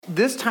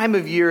This time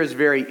of year is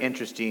very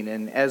interesting,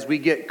 and as we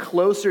get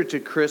closer to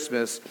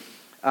Christmas,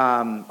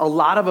 a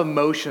lot of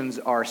emotions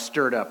are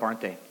stirred up,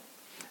 aren't they?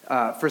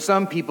 For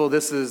some people,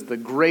 this is the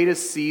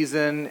greatest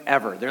season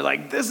ever. They're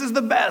like, this is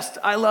the best.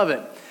 I love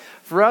it.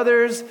 For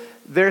others,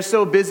 they're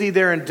so busy,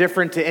 they're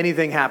indifferent to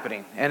anything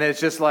happening. And it's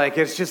just, I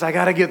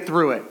got to get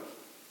through it.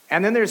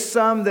 And then there's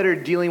some that are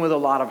dealing with a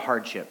lot of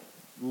hardship,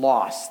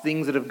 loss,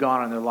 things that have gone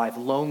on in their life,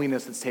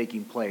 loneliness that's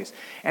taking place.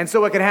 And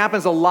so what can happen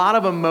is a lot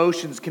of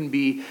emotions can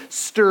be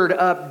stirred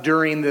up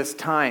during this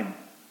time.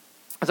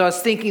 As I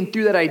was thinking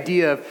through that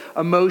idea of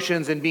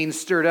emotions and being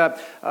stirred up,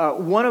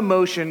 one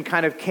emotion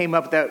kind of came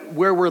up that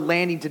where we're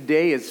landing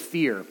today is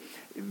fear.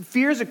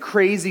 Fear is a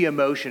crazy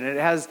emotion, and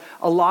it has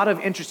a lot of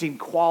interesting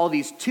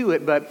qualities to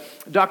it, but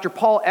Dr.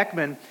 Paul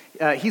Ekman,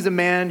 he's a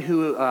man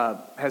who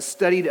has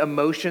studied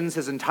emotions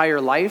his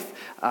entire life.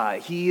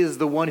 He is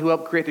the one who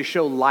helped create the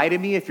show Lie to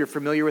Me, if you're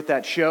familiar with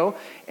that show,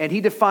 and he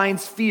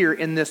defines fear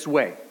in this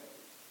way.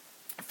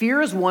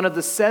 Fear is one of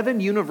the 7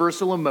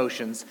 universal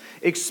emotions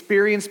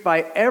experienced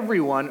by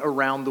everyone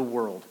around the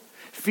world.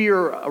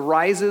 Fear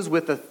arises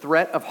with the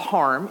threat of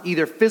harm,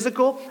 either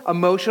physical,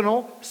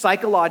 emotional,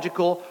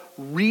 psychological,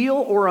 real,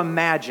 or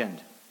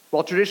imagined.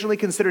 While traditionally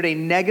considered a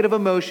negative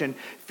emotion,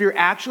 fear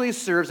actually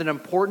serves an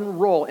important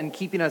role in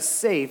keeping us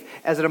safe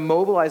as it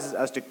immobilizes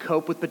us to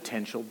cope with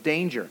potential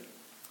danger.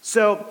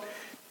 So,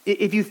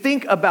 if you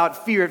think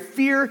about fear,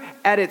 fear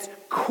at its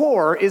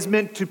core is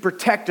meant to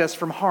protect us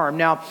from harm.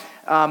 Now,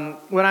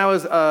 when I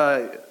was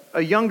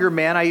a younger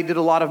man, I did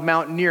a lot of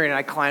mountaineering, and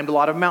I climbed a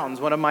lot of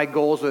mountains. One of my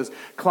goals was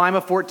climb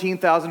a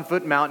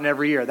 14,000-foot mountain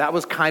every year. That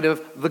was kind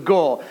of the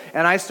goal.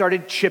 And I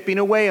started chipping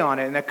away on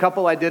it, and a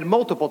couple I did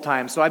multiple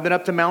times. So I've been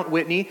up to Mount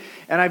Whitney,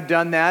 and I've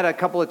done that a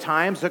couple of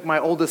times. Took my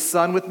oldest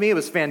son with me. It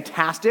was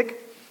fantastic.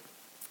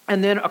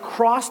 And then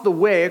across the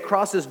way,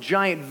 across this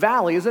giant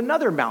valley, is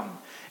another mountain.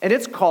 And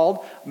it's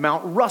called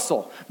Mount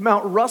Russell.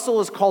 Mount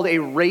Russell is called a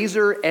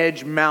razor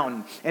edge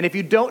mountain. And if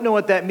you don't know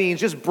what that means,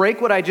 just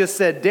break what I just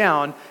said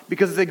down,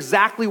 because it's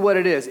exactly what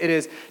it is. It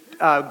is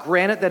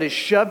granite that is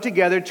shoved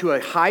together to a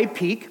high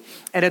peak,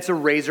 and it's a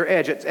razor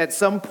edge. At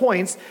some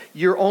points,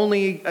 you're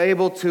only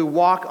able to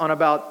walk on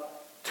about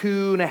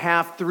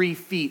 2.5, 3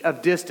 feet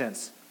of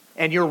distance.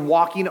 And you're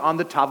walking on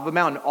the top of a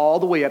mountain all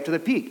the way up to the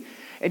peak.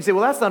 And you say,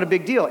 well, that's not a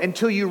big deal,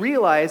 until you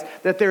realize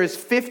that there is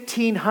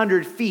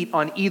 1,500 feet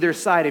on either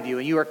side of you,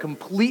 and you are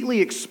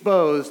completely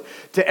exposed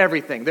to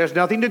everything. There's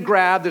nothing to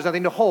grab, there's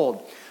nothing to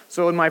hold.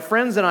 So when my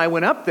friends and I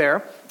went up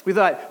there, we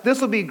thought,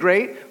 this will be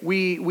great.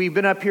 We've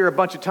been up here a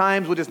bunch of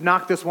times, we'll just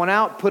knock this one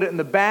out, put it in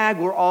the bag,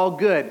 we're all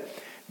good.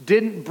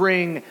 Didn't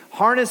bring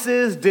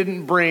harnesses,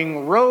 didn't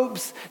bring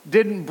ropes,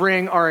 didn't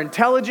bring our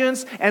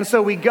intelligence, and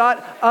so we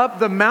got up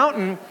the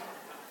mountain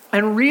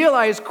and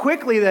realized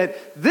quickly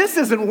that this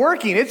isn't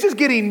working. It's just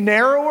getting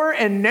narrower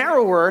and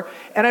narrower.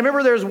 And I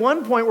remember there was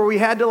one point where we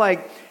had to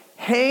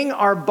hang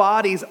our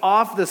bodies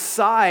off the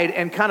side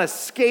and kind of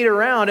skate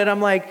around. And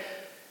I'm like,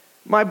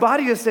 my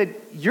body just said,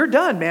 you're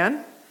done,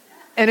 man.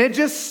 And it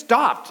just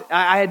stopped.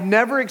 I had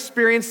never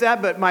experienced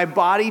that, but my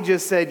body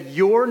just said,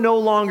 you're no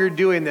longer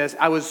doing this.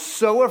 I was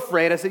so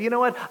afraid. I said, you know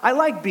what? I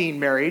like being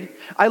married.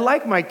 I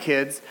like my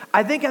kids.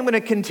 I think I'm going to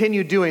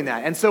continue doing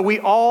that. And so we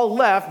all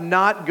left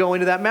not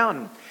going to that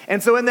mountain.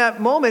 And so in that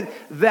moment,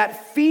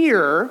 that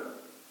fear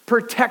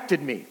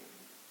protected me.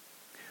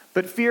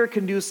 But fear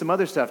can do some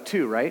other stuff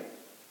too, right?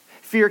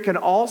 Fear can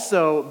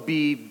also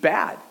be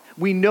bad.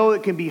 We know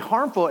it can be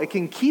harmful. It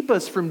can keep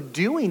us from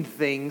doing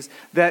things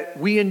that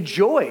we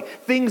enjoy,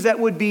 things that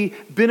would be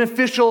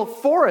beneficial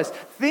for us,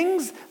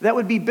 things that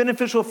would be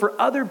beneficial for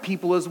other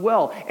people as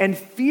well. And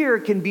fear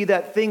can be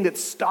that thing that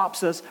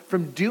stops us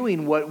from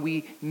doing what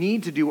we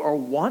need to do or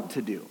want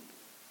to do.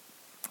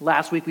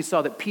 Last week we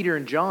saw that Peter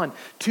and John,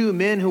 2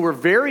 men who were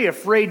very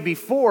afraid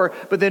before,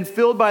 but then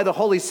filled by the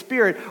Holy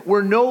Spirit,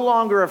 were no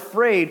longer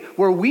afraid,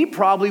 where we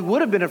probably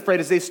would have been afraid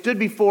as they stood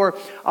before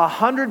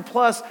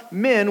 100+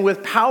 men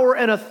with power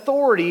and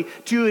authority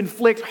to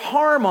inflict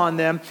harm on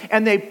them,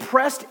 and they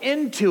pressed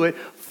into it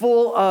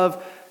full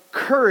of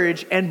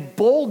courage and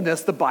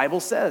boldness, the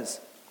Bible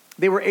says.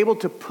 They were able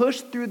to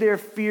push through their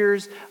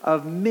fears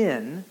of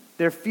men,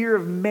 their fear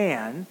of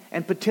man,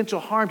 and potential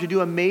harm to do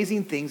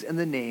amazing things in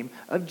the name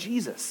of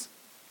Jesus.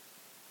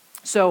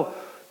 So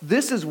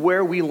this is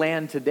where we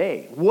land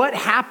today. What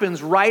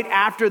happens right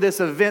after this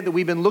event that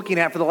we've been looking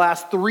at for the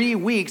last 3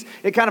 weeks?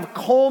 It kind of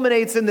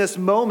culminates in this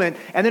moment,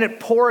 and then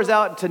it pours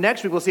out to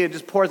next week. We'll see it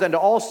just pours out into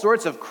all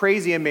sorts of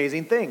crazy,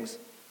 amazing things.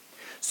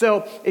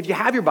 So if you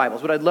have your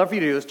Bibles, what I'd love for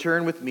you to do is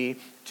turn with me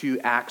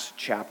to Acts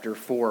chapter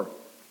 4.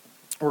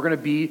 We're going to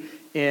be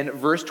in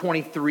verse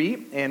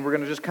 23, and we're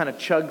going to just kind of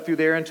chug through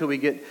there until we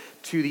get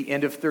to the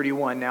end of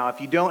 31. Now, if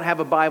you don't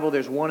have a Bible,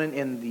 there's one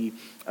in the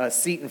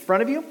seat in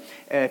front of you.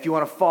 If you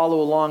want to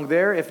follow along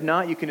there. If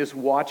not, you can just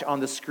watch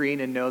on the screen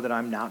and know that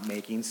I'm not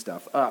making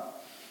stuff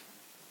up.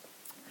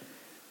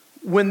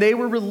 When they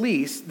were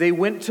released, they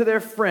went to their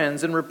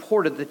friends and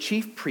reported the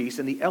chief priests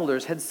and the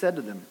elders had said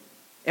to them,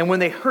 And when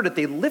they heard it,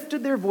 they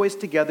lifted their voice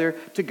together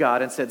to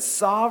God and said,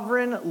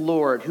 Sovereign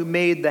Lord, who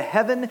made the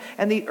heaven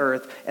and the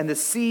earth and the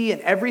sea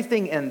and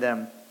everything in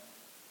them,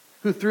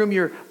 who through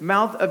your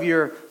mouth of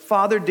your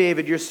father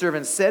David, your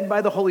servant, said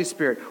by the Holy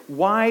Spirit,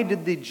 why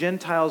did the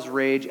Gentiles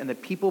rage and the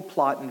people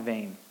plot in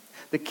vain?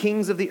 The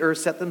kings of the earth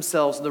set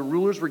themselves, and the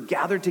rulers were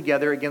gathered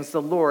together against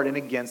the Lord and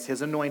against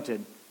his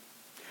anointed.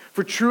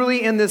 For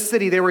truly in this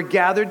city they were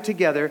gathered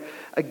together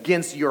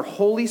against your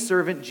holy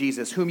servant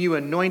Jesus, whom you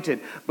anointed,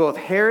 both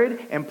Herod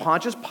and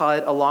Pontius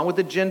Pilate, along with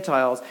the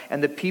Gentiles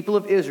and the people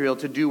of Israel,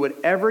 to do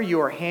whatever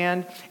your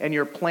hand and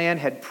your plan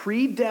had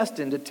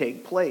predestined to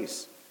take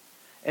place.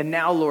 And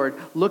now, Lord,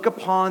 look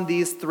upon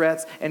these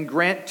threats and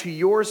grant to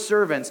your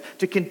servants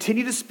to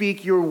continue to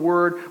speak your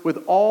word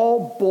with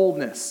all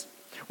boldness,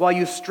 while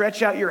you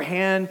stretch out your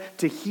hand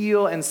to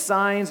heal, and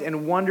signs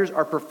and wonders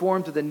are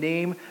performed through the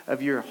name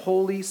of your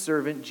holy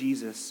servant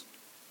Jesus.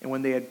 And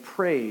when they had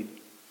prayed,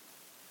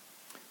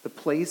 the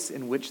place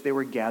in which they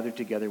were gathered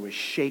together was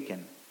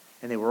shaken,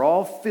 and they were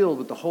all filled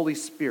with the Holy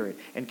Spirit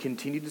and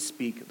continued to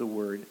speak the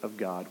word of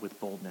God with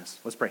boldness.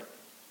 Let's pray.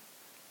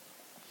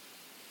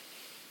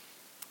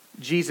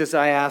 Jesus,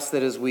 I ask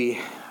that as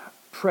we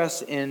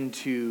press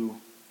into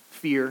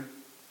fear,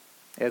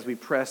 as we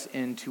press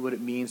into what it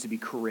means to be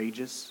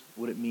courageous,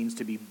 what it means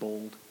to be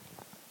bold,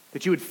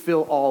 that you would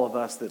fill all of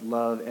us that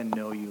love and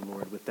know you,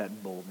 Lord, with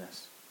that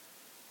boldness.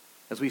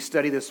 As we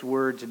study this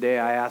word today,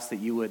 I ask that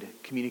you would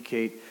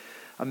communicate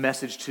a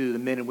message to the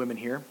men and women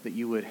here, that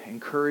you would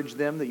encourage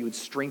them, that you would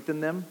strengthen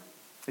them,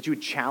 that you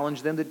would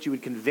challenge them, that you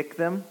would convict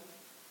them.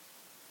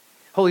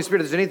 Holy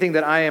Spirit, if there's anything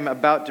that I am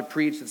about to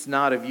preach that's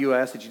not of you, I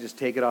ask that you just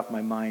take it off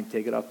my mind,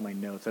 take it off my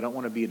notes. I don't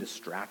want to be a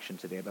distraction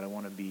today, but I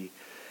want to be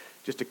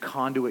just a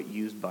conduit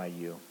used by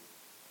you.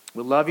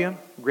 We love you. I'm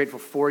grateful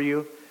for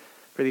you.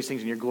 For these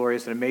things in your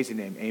glorious and amazing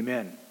name.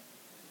 Amen.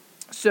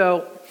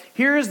 So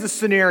here's the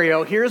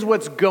scenario. Here's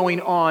what's going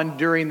on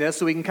during this,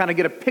 so we can kind of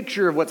get a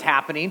picture of what's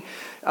happening.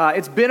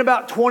 It's been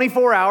about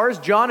 24 hours.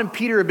 John and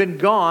Peter have been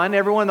gone.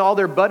 Everyone, all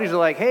their buddies are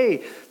like,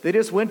 hey, they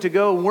just went to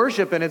go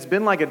worship, and it's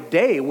been like a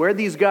day. Where'd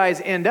these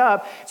guys end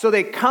up? So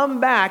they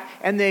come back,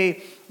 and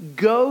they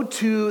go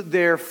to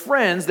their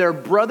friends, their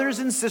brothers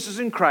and sisters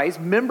in Christ,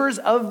 members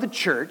of the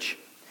church.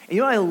 And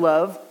you know what I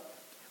love?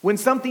 When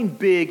something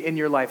big in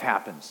your life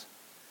happens.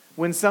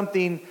 When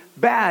something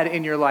bad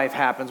in your life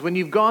happens, when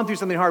you've gone through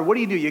something hard, what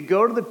do? You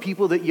go to the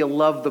people that you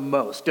love the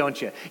most,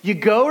 don't you? You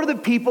go to the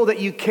people that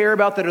you care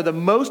about, that are the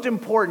most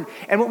important.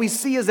 And what we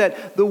see is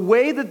that the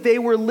way that they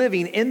were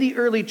living in the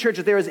early church,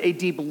 that there was a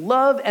deep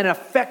love and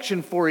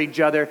affection for each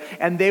other,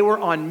 and they were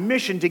on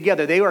mission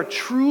together. They are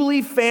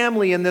truly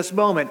family in this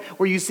moment,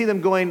 where you see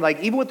them going,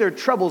 like, even with their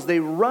troubles, they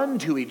run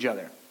to each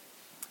other.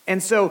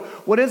 And so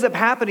what ends up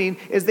happening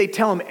is they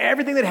tell them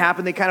everything that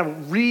happened. They kind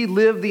of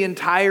relive the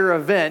entire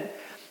event.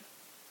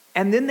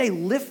 And then they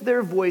lift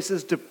their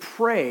voices to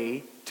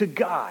pray to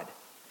God.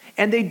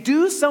 And they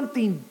do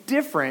something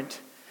different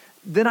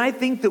than I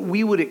think that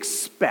we would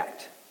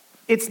expect.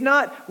 It's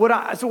not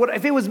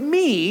if it was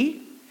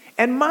me,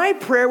 and my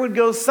prayer would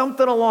go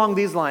something along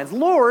these lines.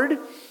 Lord,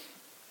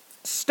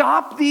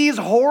 stop these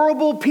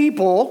horrible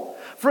people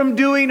from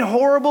doing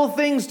horrible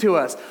things to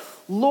us.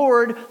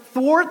 Lord,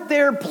 thwart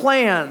their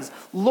plans.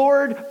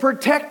 Lord,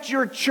 protect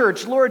your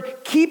church. Lord,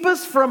 keep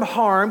us from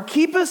harm.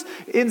 Keep us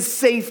in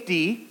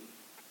safety.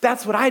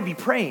 That's what I'd be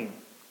praying.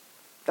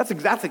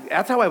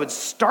 That's how I would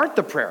start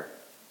the prayer.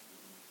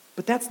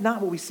 But that's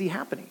not what we see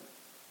happening.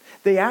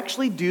 They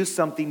actually do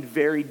something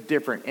very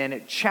different. And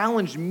it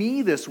challenged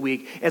me this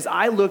week as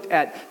I looked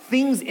at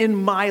things in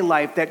my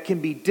life that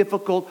can be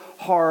difficult,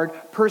 hard,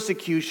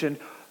 persecution,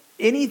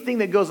 anything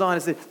that goes on.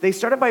 Is that they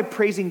started by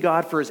praising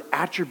God for his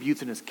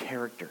attributes and his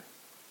character.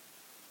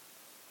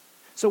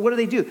 So what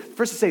do?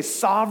 First, they say,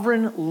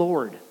 Sovereign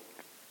Lord.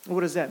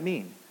 What does that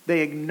mean?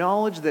 They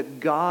acknowledge that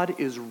God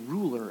is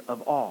ruler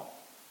of all,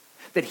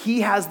 that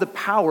he has the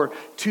power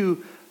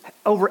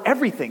over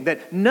everything,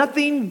 that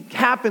nothing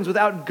happens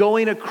without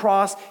going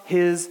across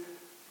his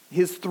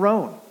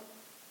throne.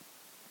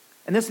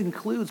 And this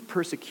includes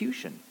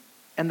persecution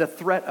and the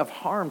threat of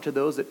harm to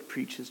those that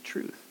preach his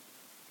truth.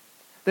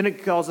 Then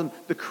it calls him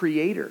the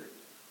Creator.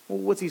 Well,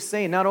 what's he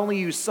saying? Not only are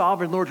you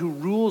sovereign Lord who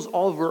rules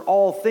over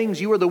all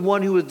things, you are the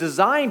one who has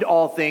designed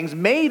all things,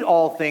 made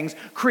all things,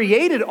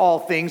 created all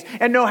things,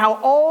 and know how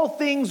all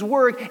things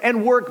work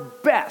and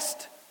work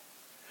best.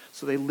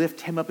 So they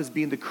lift him up as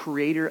being the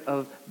creator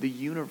of the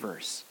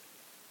universe.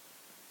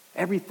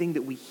 Everything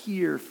that we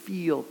hear,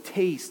 feel,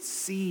 taste,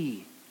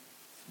 see,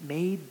 is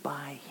made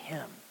by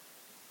him.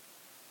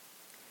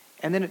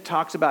 And then it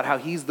talks about how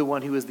he's the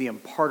one who is the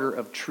imparter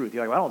of truth.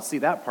 You're like, well, I don't see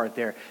that part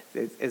there.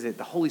 Is it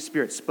the Holy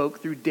Spirit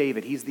spoke through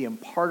David? He's the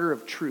imparter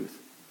of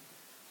truth.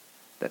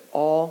 That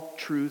all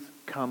truth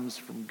comes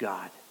from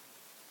God.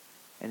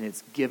 And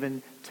it's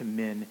given to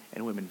men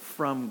and women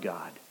from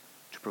God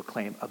to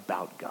proclaim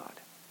about God.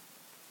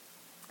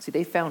 See,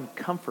 they found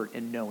comfort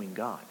in knowing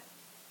God.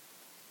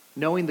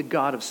 Knowing the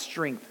God of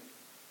strength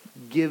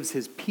gives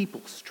his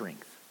people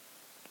strength.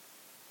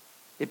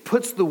 It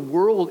puts the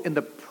world in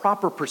the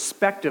proper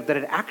perspective that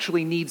it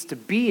actually needs to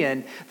be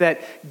in,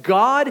 that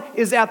God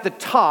is at the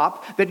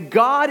top, that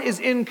God is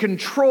in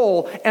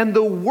control, and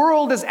the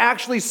world is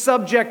actually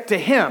subject to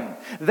him.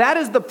 That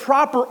is the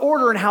proper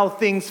order in how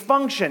things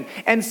function.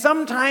 And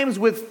sometimes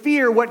with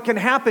fear, what can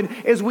happen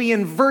is we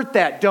invert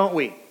that, don't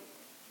we?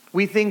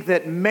 We think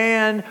that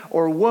man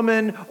or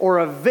woman or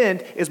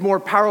event is more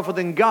powerful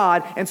than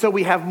God, and so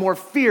we have more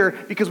fear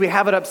because we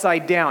have it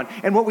upside down.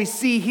 And what we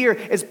see here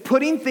is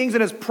putting things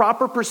in its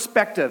proper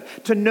perspective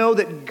to know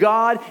that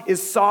God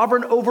is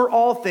sovereign over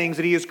all things,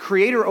 that he is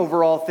creator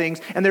over all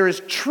things, and there is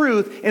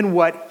truth in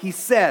what he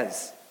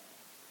says.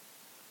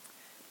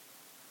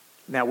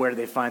 Now, where do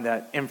they find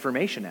that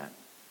information at?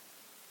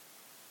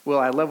 Well,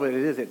 I love what it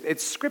is.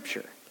 It's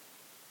Scripture.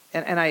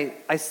 And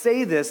I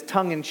say this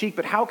tongue-in-cheek,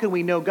 but how can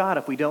we know God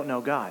if we don't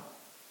know God?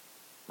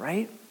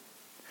 Right?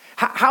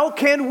 How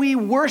can we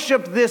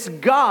worship this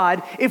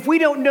God if we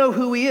don't know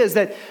who he is?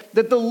 That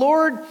the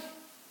Lord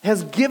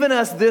has given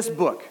us this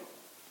book,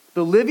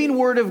 the living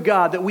Word of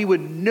God, that we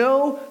would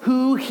know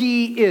who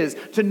he is,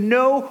 to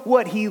know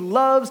what he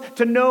loves,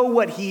 to know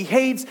what he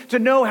hates, to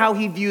know how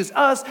he views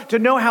us, to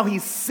know how he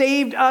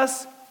saved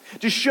us,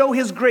 to show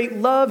his great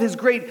love, his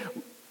great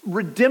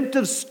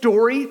redemptive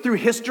story through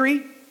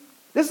history.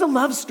 This is a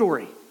love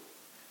story.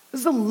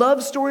 This is a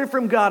love story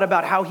from God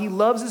about how he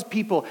loves his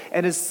people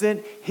and has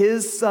sent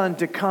his son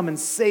to come and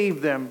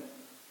save them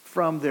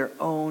from their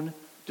own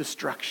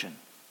destruction.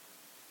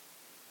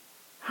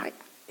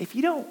 If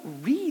you don't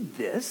read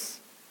this,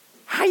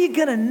 how are you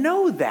going to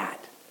know that?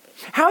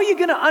 How are you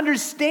going to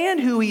understand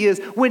who he is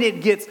when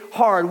it gets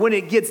hard, when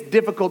it gets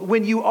difficult,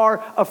 when you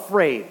are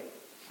afraid?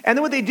 And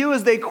then what they do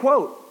is they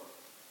quote.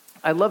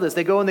 I love this.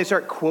 They go and they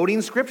start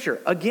quoting Scripture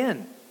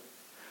again.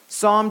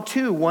 Psalm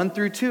 2, 1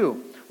 through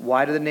 2.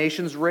 Why do the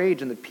nations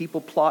rage and the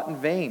people plot in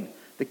vain?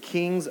 The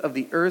kings of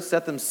the earth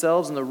set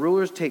themselves and the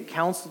rulers take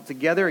counsel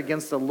together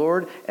against the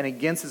Lord and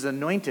against his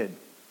anointed.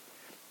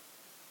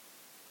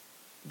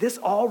 This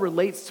all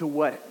relates to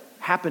what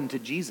happened to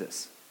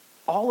Jesus.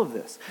 All of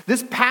this.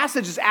 This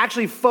passage is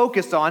actually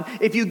focused on,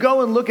 if you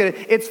go and look at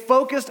it, it's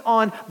focused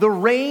on the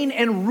reign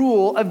and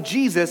rule of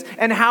Jesus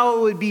and how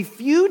it would be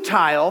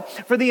futile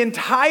for the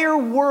entire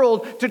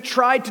world to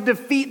try to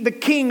defeat the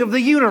king of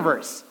the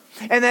universe.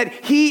 And that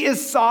he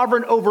is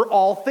sovereign over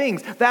all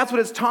things. That's what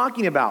it's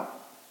talking about.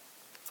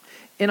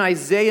 In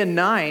Isaiah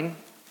 9,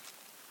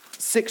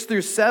 6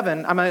 through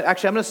 7, I'm going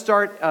to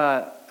start,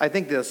 I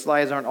think the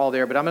slides aren't all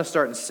there, but I'm going to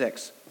start in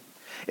 6.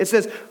 It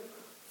says,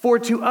 "For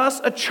to us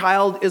a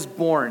child is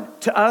born,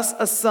 to us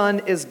a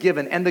son is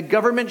given, and the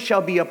government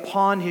shall be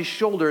upon his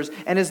shoulders,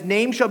 and his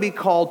name shall be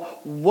called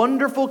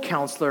Wonderful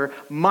Counselor,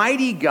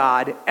 Mighty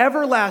God,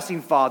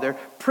 Everlasting Father,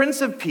 Prince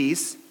of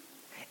Peace,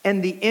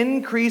 and the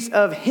increase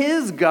of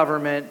his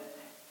government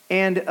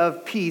and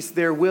of peace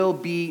there will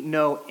be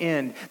no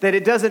end." That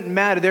it doesn't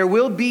matter. There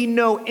will be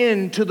no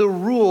end to the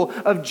rule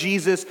of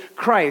Jesus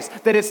Christ.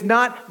 That it's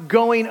not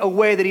going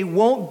away, that he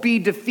won't be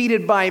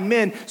defeated by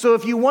men. So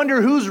if you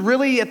wonder who's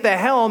really at the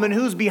helm and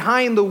who's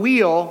behind the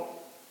wheel,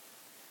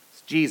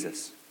 it's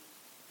Jesus.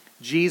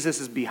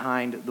 Jesus is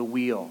behind the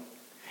wheel.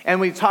 And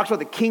when he talks about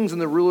the kings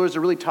and the rulers,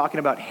 they're really talking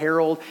about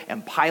Herod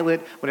and Pilate.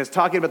 When it's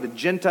talking about the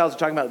Gentiles, they're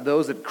talking about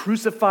those that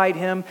crucified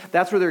him.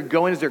 That's where they're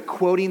going, as they're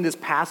quoting this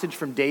passage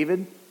from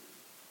David.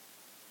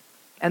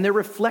 And they're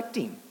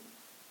reflecting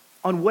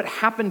on what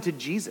happened to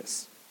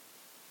Jesus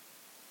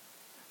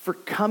for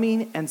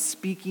coming and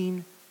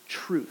speaking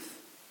truth.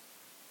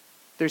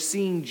 They're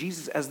seeing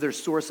Jesus as their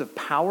source of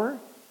power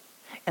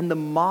and the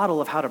model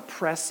of how to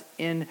press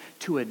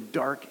into a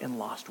dark and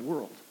lost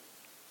world.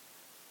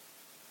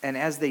 And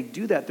as they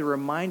do that, they're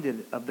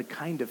reminded of the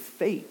kind of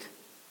fate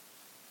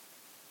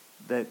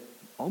that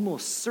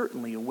almost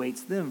certainly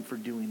awaits them for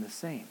doing the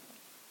same.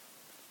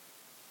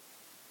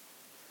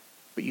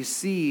 But you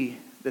see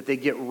that they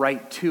get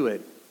right to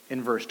it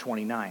in verse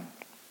 29.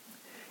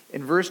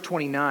 In verse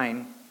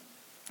 29,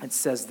 it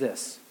says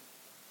this,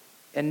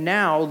 "And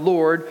now,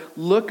 Lord,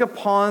 look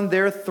upon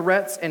their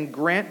threats and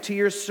grant to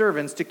your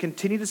servants to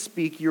continue to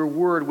speak your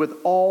word with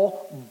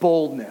all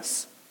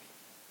boldness."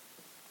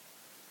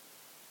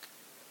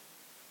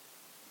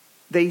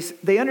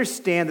 They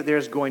understand that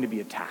there's going to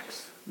be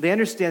attacks. They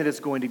understand that it's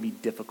going to be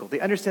difficult. They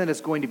understand that it's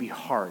going to be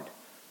hard.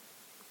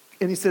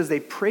 And he says they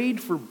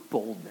prayed for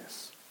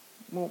boldness.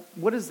 Well,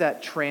 what does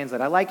that translate?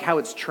 I like how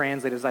it's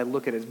translated as I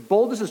look at it.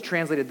 Boldness is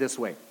translated this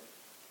way: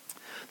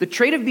 the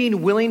trait of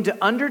being willing to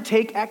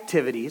undertake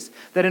activities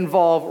that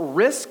involve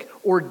risk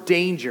or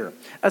danger,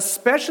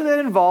 especially that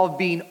involve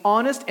being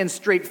honest and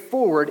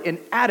straightforward in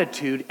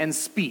attitude and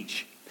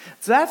speech.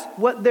 So that's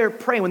what they're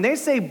praying. When they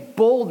say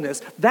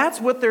boldness, that's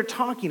what they're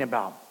talking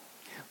about.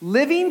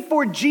 Living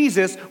for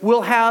Jesus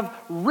will have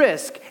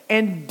risk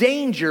and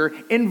danger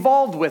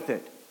involved with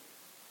it.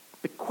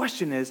 The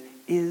question is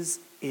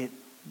it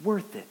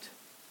worth it?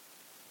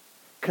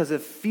 Because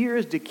if fear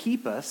is to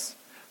keep us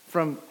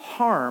from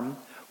harm,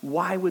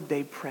 why would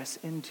they press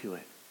into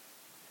it?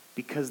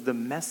 Because the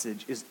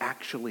message is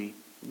actually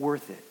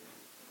worth it.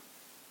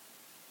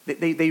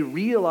 They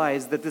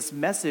realize that this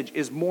message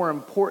is more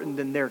important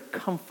than their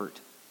comfort.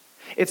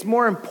 It's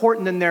more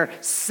important than their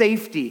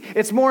safety.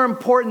 It's more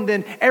important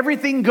than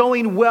everything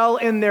going well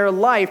in their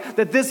life,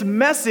 that this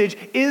message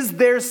is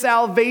their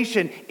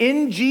salvation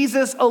in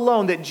Jesus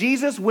alone, that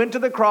Jesus went to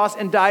the cross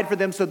and died for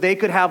them so they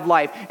could have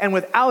life. And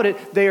without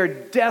it, they are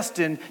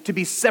destined to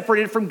be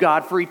separated from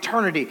God for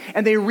eternity.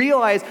 And they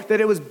realize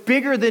that it was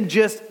bigger than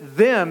just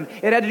them.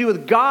 It had to do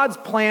with God's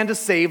plan to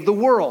save the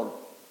world.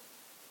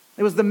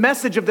 It was the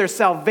message of their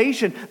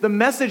salvation, the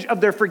message of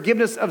their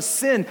forgiveness of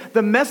sin,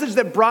 the message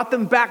that brought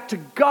them back to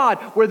God,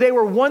 where they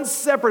were once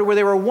separate, where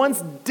they were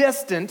once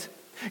distant.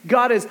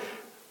 God has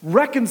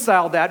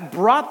reconciled that,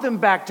 brought them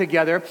back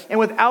together, and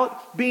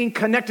without being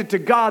connected to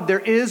God, there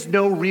is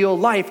no real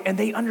life, and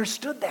they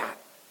understood that.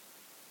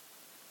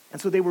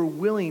 And so they were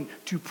willing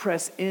to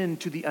press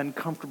into the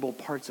uncomfortable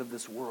parts of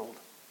this world.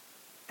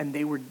 And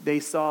they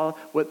saw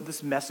what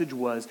this message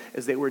was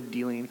as they were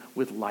dealing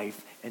with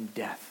life and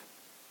death.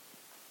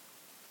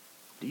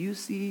 Do you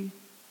see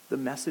the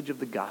message of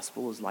the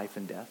gospel as life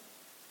and death?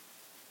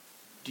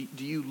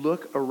 Do you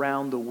look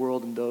around the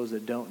world and those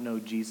that don't know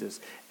Jesus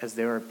as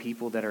there are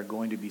people that are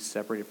going to be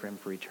separated from him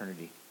for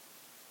eternity?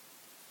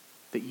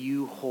 That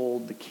you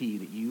hold the key,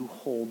 that you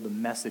hold the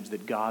message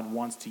that God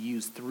wants to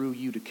use through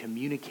you to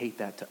communicate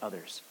that to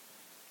others.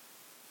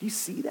 Do you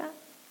see that?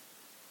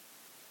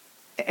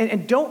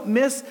 And don't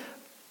miss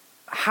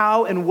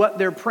how and what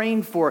they're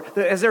praying for.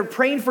 As they're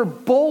praying for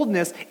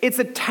boldness, it's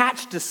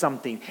attached to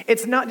something.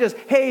 It's not just,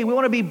 hey, we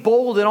want to be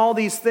bold in all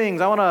these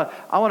things. I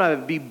want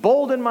to be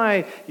bold in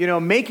my,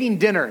 making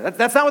dinner.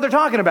 That's not what they're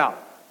talking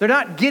about. They're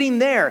not getting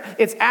there.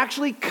 It's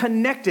actually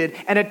connected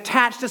and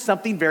attached to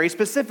something very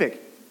specific.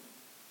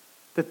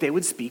 That they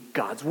would speak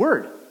God's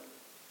word.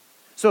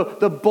 So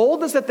the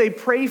boldness that they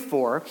pray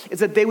for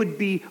is that they would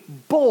be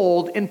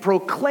bold in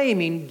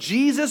proclaiming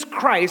Jesus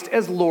Christ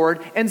as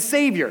Lord and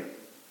Savior.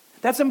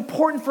 That's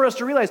important for us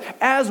to realize.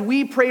 As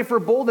we pray for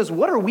boldness,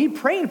 what are we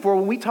praying for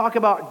when we talk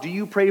about, do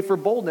you pray for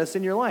boldness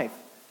in your life?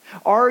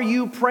 Are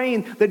you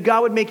praying that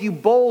God would make you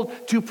bold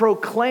to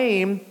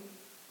proclaim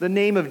the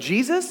name of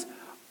Jesus?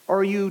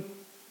 Or are you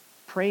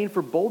praying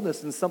for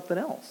boldness in something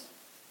else?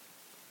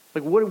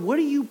 Like, what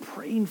are you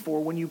praying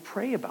for when you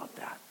pray about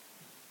that?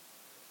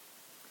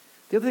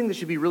 The other thing that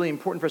should be really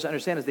important for us to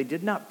understand is they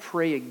did not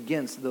pray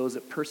against those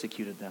that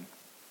persecuted them.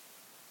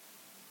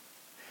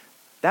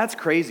 That's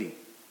crazy.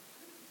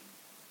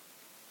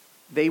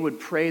 They would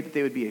pray that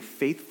they would be a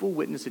faithful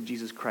witness of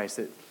Jesus Christ,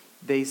 that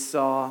they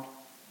saw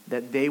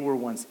that they were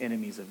once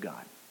enemies of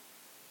God,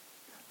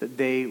 that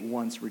they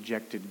once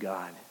rejected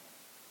God,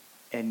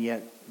 and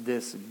yet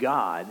this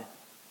God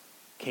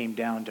came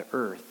down to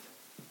earth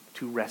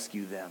to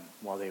rescue them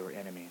while they were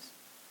enemies.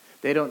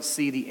 They don't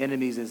see the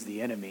enemies as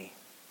the enemy.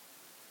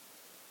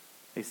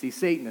 They see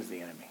Satan as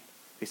the enemy.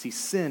 They see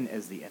sin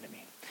as the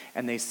enemy.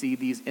 And they see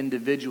these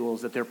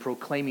individuals that they're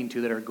proclaiming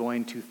to that are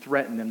going to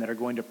threaten them, that are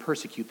going to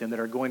persecute them, that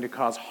are going to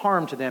cause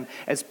harm to them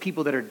as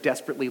people that are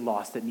desperately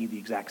lost that need the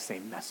exact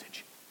same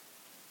message.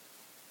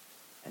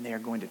 And they are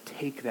going to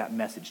take that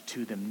message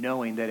to them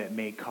knowing that it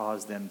may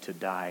cause them to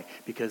die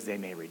because they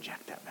may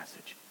reject that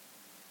message.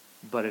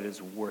 But it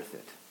is worth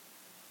it.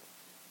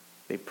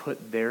 They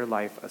put their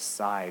life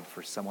aside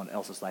for someone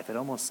else's life. It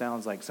almost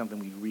sounds like something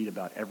we read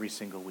about every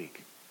single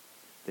week.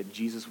 That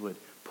Jesus would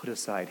put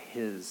aside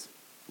his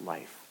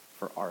life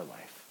for our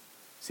life.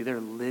 See,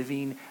 they're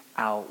living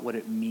out what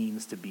it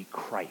means to be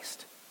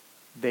Christ.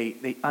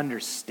 They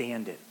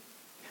understand it.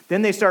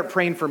 Then they start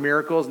praying for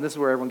miracles, and this is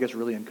where everyone gets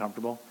really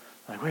uncomfortable.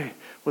 Like, wait,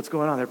 what's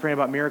going on? They're praying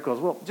about miracles.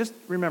 Well, just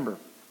remember,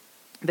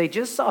 they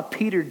just saw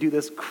Peter do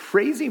this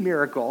crazy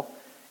miracle,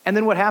 and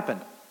then what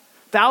happened?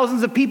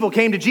 Thousands of people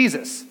came to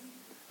Jesus.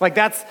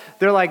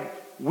 They're like,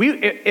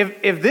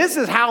 if this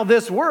is how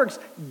this works,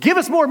 give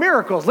us more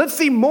miracles. Let's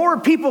see more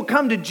people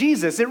come to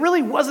Jesus. It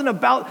really wasn't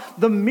about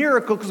the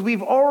miracle because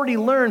we've already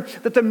learned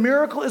that the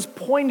miracle is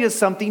pointing to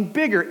something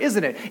bigger,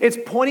 isn't it? It's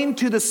pointing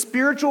to the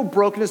spiritual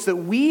brokenness that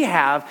we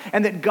have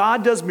and that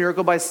God does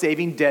miracle by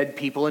saving dead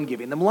people and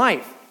giving them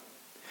life.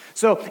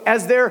 So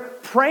as they're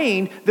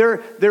praying,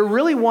 they're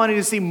really wanting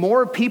to see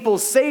more people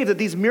saved, that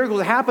these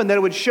miracles happen, that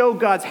it would show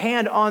God's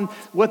hand on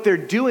what they're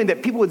doing,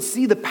 that people would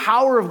see the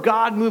power of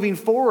God moving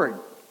forward.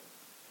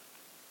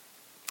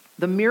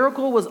 The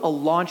miracle was a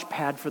launch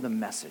pad for the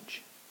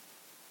message.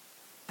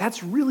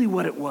 That's really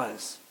what it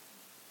was.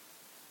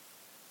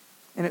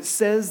 And it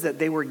says that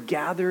they were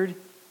gathered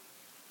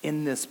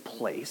in this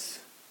place,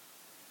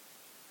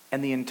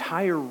 and the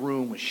entire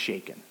room was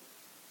shaken.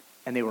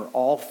 And they were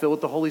all filled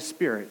with the Holy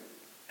Spirit,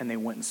 and they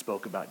went and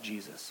spoke about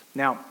Jesus.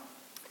 Now,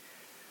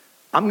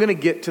 I'm going to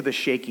get to the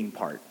shaking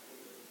part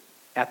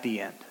at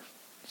the end.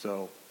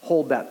 So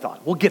hold that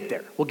thought. We'll get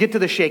there. We'll get to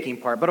the shaking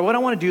part. But what I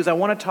want to do is I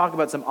want to talk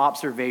about some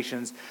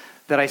observations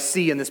that I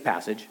see in this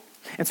passage,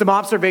 and some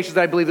observations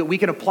that I believe that we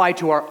can apply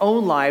to our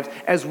own lives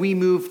as we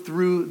move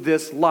through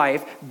this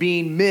life,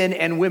 being men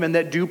and women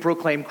that do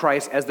proclaim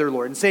Christ as their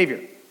Lord and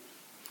Savior.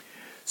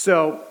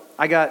 So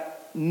I got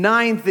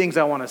 9 things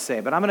I want to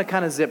say, but I'm going to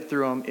kind of zip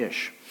through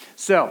them-ish.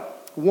 So,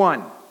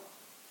 1,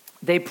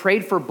 They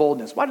prayed for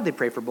boldness. Why did they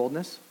pray for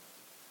boldness?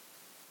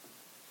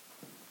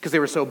 Because they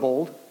were so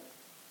bold?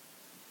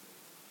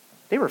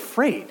 They were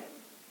afraid.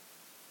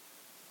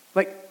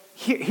 Like,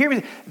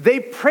 they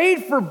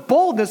prayed for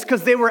boldness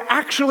because they were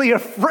actually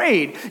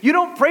afraid. You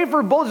don't pray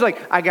for boldness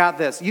like, I got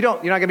this. You're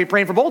not going to be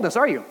praying for boldness,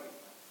 are you?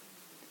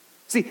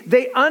 See,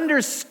 they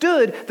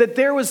understood that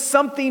there was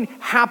something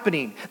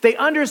happening. They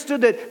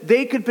understood that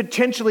they could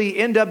potentially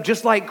end up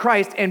just like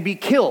Christ and be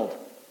killed.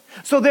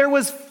 So there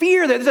was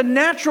fear. There's a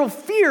natural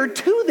fear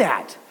to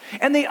that.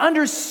 And they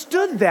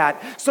understood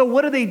that. So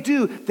what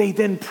do? They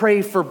then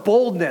pray for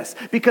boldness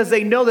because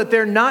they know that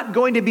they're not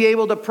going to be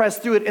able to press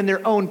through it in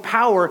their own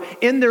power,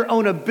 in their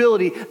own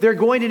ability. They're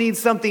going to need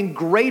something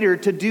greater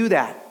to do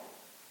that.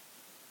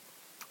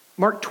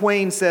 Mark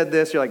Twain said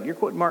this. You're like, you're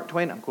quoting Mark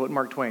Twain? I'm quoting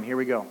Mark Twain. Here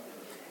we go.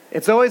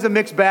 It's always a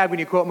mixed bag when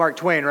you quote Mark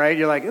Twain, right?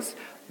 You're like,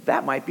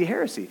 that might be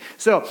heresy.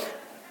 So,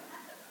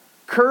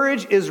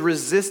 courage is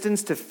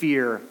resistance to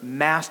fear,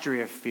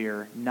 mastery of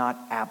fear, not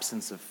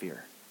absence of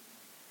fear.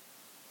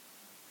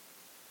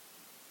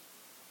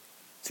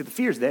 See, the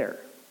fear's there.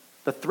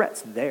 The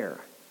threat's there.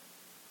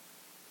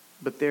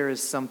 But there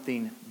is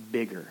something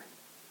bigger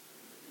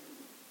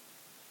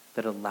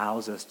that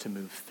allows us to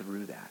move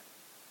through that.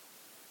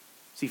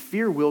 See,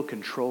 fear will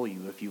control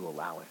you if you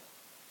allow it.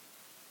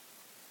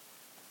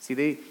 See,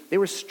 they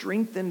were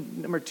strengthened,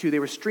 number two, they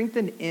were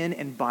strengthened in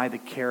and by the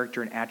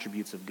character and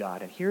attributes of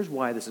God. And here's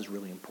why this is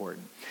really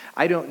important.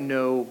 I don't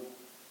know,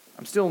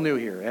 I'm still new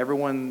here.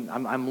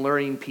 I'm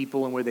learning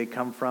people and where they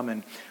come from,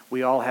 and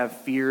we all have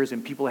fears,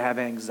 and people have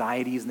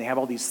anxieties, and they have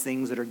all these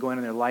things that are going on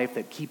in their life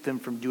that keep them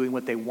from doing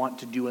what they want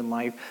to do in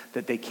life,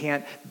 that they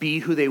can't be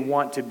who they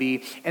want to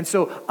be. And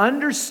so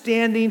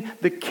understanding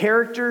the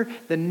character,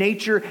 the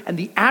nature, and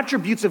the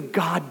attributes of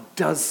God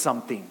does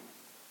something.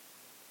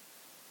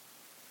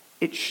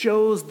 It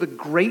shows the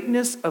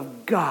greatness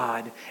of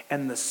God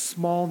and the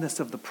smallness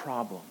of the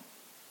problem.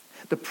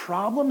 The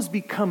problems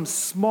become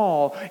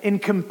small in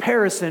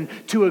comparison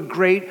to a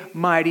great,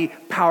 mighty,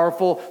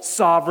 powerful,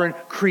 sovereign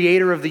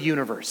creator of the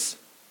universe.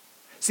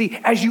 See,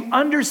 as you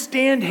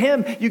understand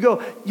him, you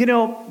go,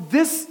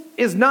 this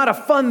is not a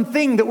fun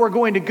thing that we're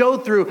going to go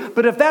through,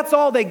 but if that's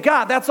all they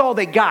got, that's all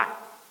they got.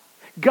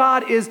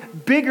 God is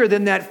bigger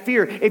than that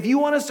fear. If you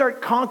want to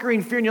start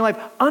conquering fear in your life,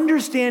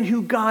 understand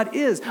who God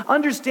is.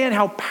 Understand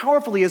how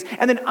powerful he is.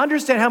 And then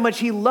understand how much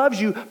he loves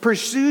you,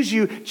 pursues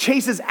you,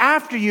 chases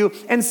after you,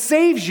 and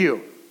saves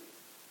you.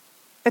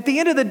 At the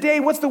end of the day,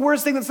 what's the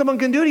worst thing that someone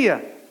can do to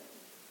you?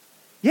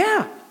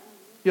 Yeah.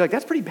 You're like,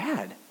 that's pretty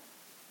bad.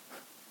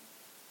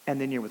 And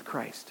then you're with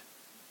Christ.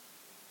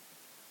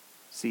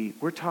 See,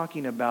 we're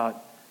talking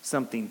about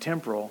something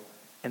temporal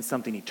and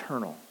something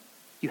eternal.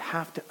 You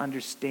have to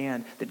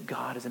understand that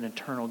God is an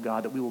eternal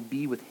God, that we will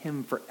be with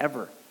him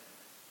forever.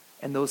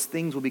 And those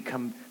things will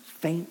become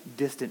faint,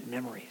 distant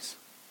memories.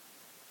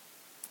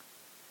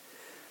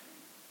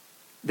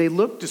 They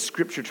look to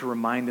Scripture to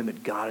remind them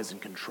that God is in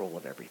control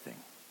of everything.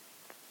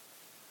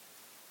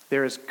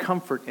 There is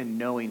comfort in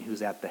knowing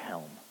who's at the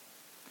helm.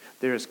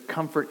 There is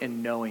comfort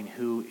in knowing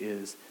who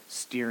is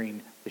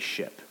steering the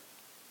ship.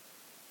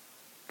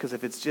 Because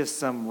if it's just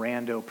some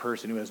rando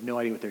person who has no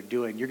idea what they're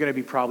doing, you're going to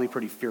be probably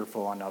pretty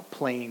fearful on a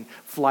plane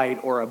flight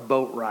or a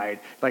boat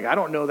ride. Like, I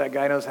don't know that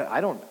guy knows how, I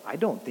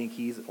don't think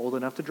he's old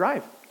enough to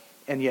drive.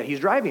 And yet he's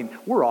driving.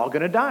 We're all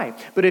going to die.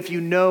 But if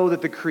you know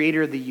that the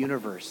creator of the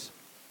universe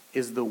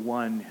is the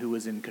one who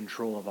is in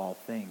control of all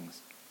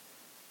things,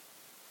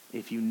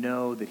 if you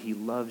know that he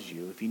loves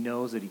you, if he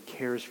knows that he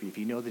cares for you, if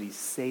you know that he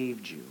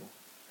saved you,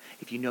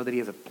 if you know that he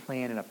has a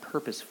plan and a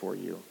purpose for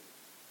you,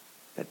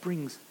 that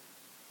brings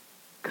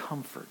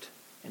comfort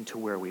into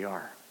where we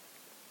are.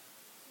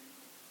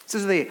 It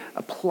says they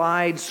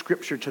applied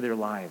Scripture to their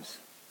lives.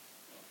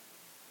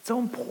 It's so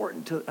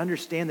important to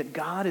understand that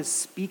God is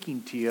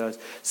speaking to you. I was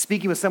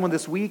speaking with someone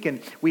this week,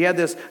 and we had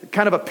this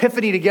kind of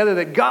epiphany together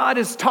that God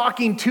is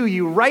talking to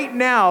you right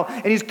now,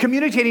 and he's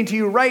communicating to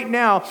you right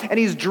now, and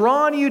he's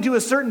drawn you to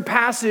a certain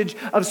passage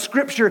of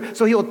Scripture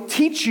so he'll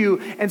teach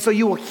you, and so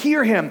you will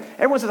hear him.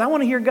 Everyone says, I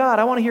want to hear God.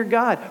 I want to hear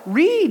God.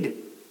 Read.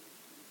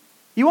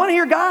 You want to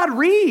hear God?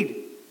 Read.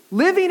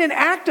 Living and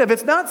active.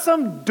 It's not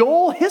some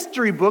dull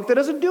history book that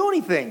doesn't do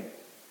anything.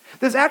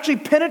 This actually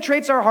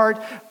penetrates our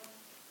heart.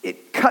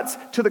 It cuts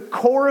to the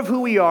core of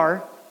who we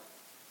are.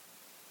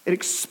 It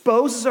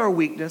exposes our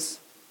weakness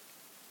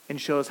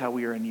and shows how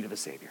we are in need of a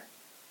Savior.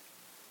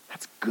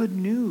 That's good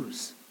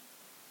news.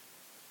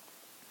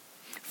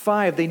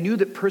 5, they knew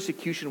that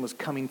persecution was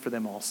coming for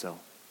them also.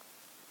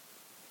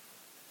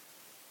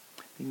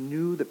 They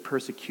knew that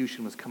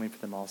persecution was coming for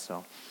them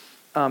also.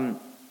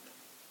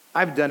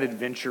 I've done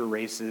adventure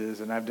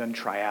races and I've done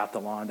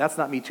triathlon. That's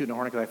not me tooting a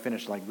horn because I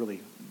finished like really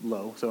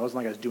low, so it wasn't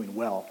like I was doing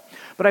well.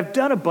 But I've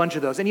done a bunch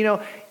of those. And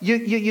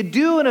you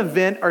do an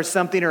event or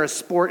something or a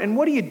sport, and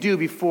what do you do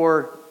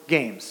before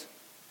games?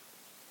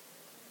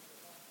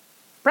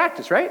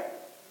 Practice, right?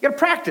 You got to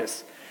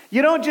practice.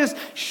 You don't just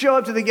show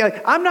up to the game.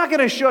 I'm not going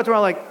to show up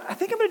tomorrow like, I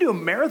think I'm going to do a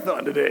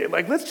marathon today.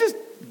 Like, let's just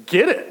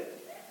get it.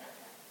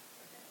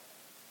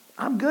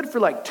 I'm good for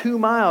like 2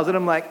 miles. And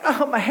I'm like,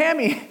 oh, my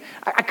hammy,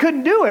 I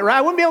couldn't do it, right?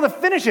 I wouldn't be able to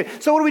finish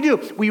it. So what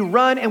do? We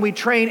run and we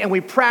train and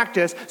we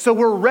practice so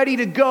we're ready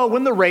to go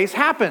when the race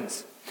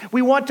happens.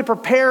 We want to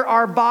prepare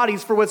our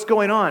bodies for what's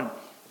going on.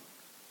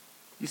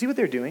 You see what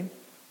they're doing?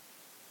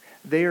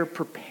 They are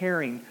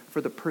preparing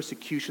for the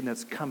persecution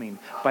that's coming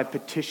by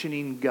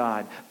petitioning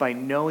God, by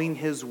knowing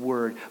His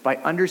word, by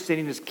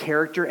understanding His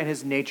character and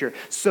His nature.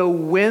 So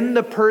when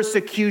the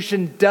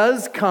persecution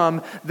does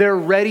come, they're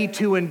ready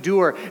to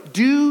endure.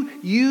 Do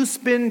you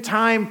spend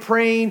time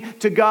praying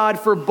to God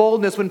for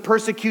boldness when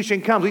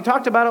persecution comes? We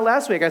talked about it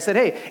last week. I said,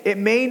 hey, it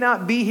may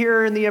not be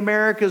here in the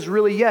Americas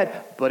really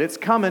yet, but it's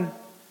coming.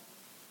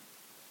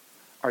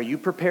 Are you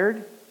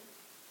prepared?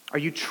 Are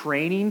you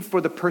training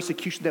for the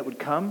persecution that would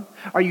come?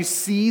 Are you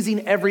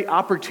seizing every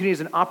opportunity as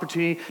an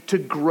opportunity to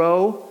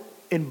grow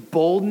in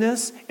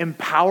boldness,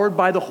 empowered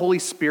by the Holy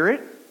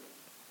Spirit?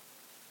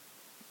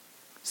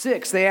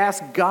 6, they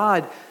ask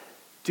God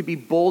to be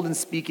bold in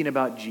speaking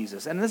about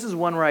Jesus. And this is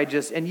one where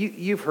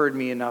you've heard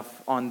me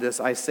enough on this.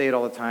 I say it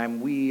all the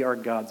time. We are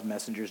God's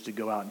messengers to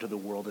go out into the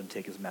world and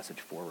take His message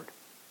forward.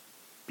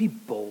 Be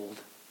bold.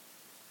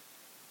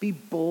 Be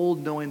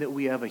bold knowing that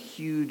we have a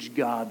huge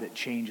God that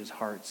changes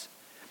hearts.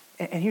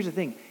 And here's the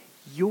thing,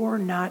 you're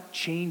not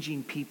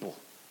changing people.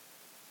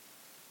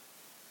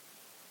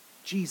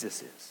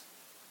 Jesus is.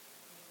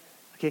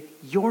 Okay,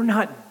 you're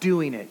not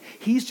doing it.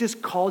 He's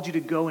just called you to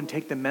go and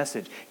take the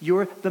message.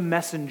 You're the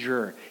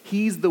messenger.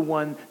 He's the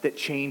one that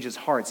changes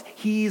hearts.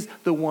 He's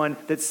the one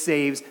that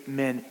saves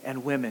men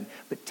and women.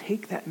 But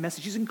take that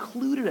message. He's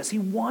included us. He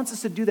wants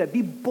us to do that.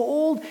 Be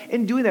bold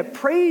in doing that.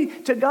 Pray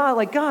to God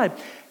like, God,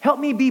 help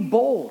me be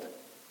bold.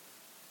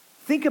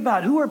 Think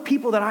about who are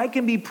people that I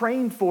can be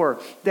praying for,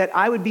 that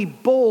I would be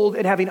bold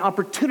at having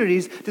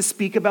opportunities to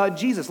speak about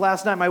Jesus.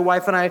 Last night, my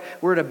wife and I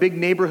were at a big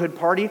neighborhood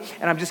party,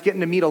 and I'm just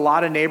getting to meet a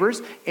lot of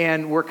neighbors,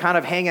 and we're kind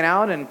of hanging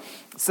out, and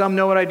some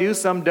know what I do,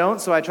 some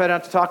don't, so I try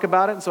not to talk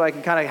about it, so I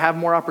can kind of have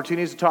more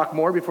opportunities to talk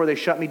more before they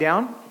shut me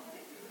down.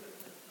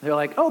 They're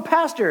like, oh,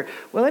 pastor,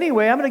 well,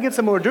 anyway, I'm going to get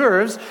some hors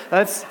d'oeuvres.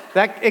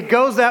 It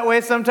goes that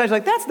way sometimes.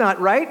 Like, that's not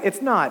right.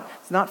 It's not.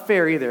 It's not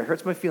fair either. It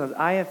hurts my feelings.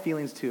 I have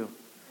feelings too.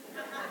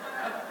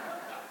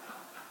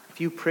 If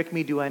you prick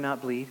me, do I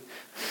not bleed?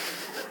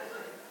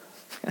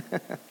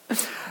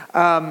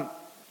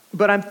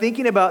 But I'm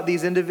thinking about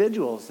these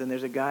individuals, and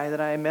there's a guy that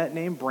I met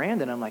named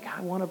Brandon. I'm like,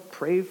 I want to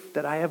pray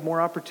that I have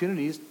more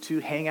opportunities to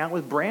hang out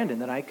with Brandon,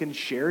 that I can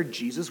share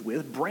Jesus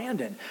with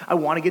Brandon.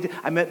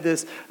 I met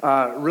this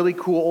really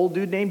cool old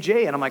dude named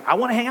Jay, and I'm like, I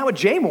want to hang out with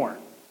Jay more.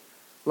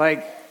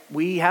 Like,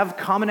 we have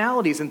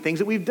commonalities and things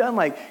that we've done.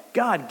 Like,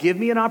 God, give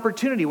me an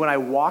opportunity when I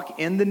walk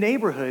in the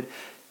neighborhood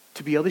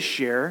to be able to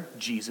share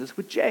Jesus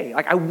with Jay.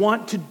 Like, I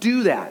want to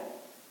do that.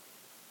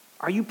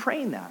 Are you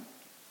praying that?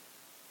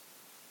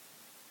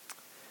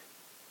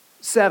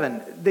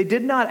 7, they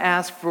did not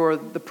ask for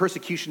the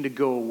persecution to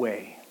go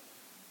away.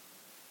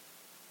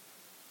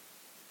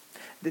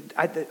 They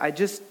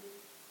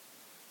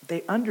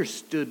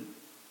understood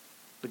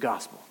the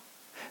gospel.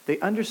 They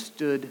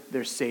understood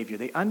their Savior.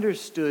 They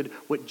understood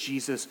what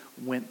Jesus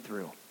went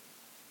through.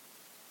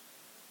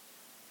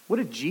 What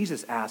did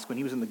Jesus ask when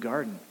He was in the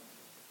garden?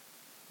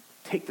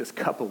 Take this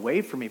cup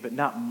away from me, but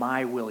not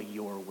my will,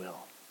 your will.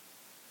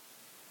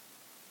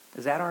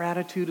 Is that our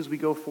attitude as we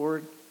go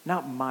forward?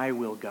 Not my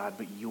will, God,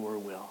 but your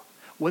will.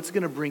 What's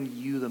going to bring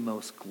you the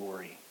most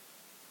glory?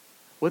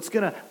 What's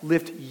going to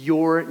lift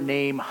your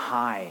name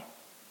high?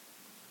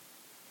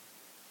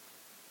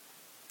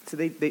 So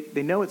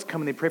they know it's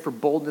coming. They pray for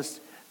boldness.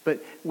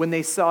 But when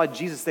they saw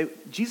Jesus,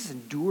 Jesus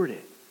endured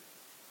it.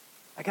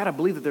 I got to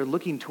believe that they're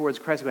looking towards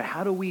Christ. But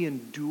how do we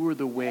endure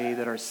the way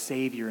that our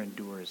Savior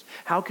endures?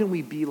 How can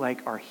we be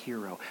like our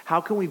hero?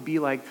 How can we be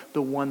like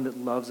the one that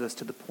loves us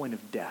to the point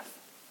of death?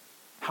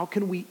 How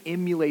can we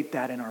emulate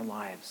that in our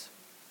lives?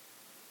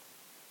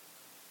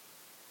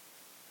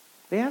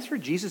 They asked for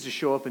Jesus to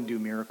show up and do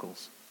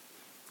miracles.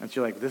 And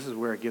you're like, this is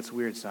where it gets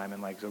weird,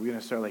 Simon. Like, so we're going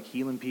to start like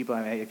healing people.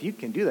 I mean, if you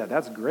can do that,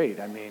 that's great.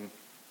 I mean,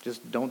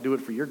 just don't do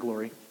it for your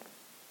glory.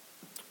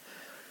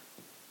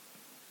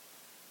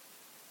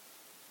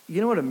 You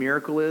know what a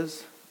miracle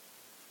is?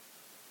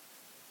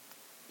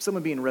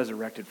 Someone being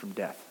resurrected from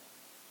death.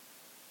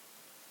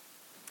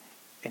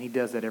 And He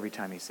does that every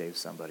time He saves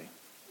somebody.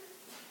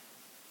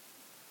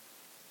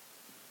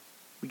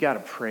 We got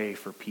to pray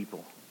for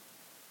people.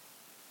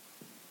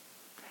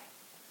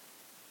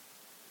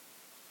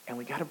 And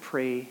we got to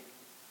pray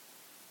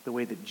the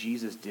way that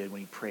Jesus did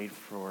when He prayed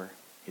for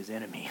His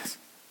enemies.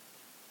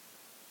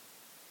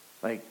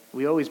 Like,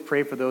 we always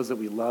pray for those that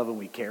we love and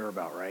we care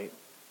about, right?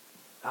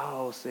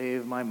 Oh,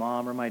 save my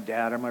mom or my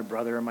dad or my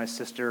brother or my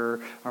sister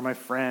or my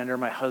friend or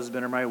my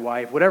husband or my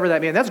wife, whatever that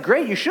means. That's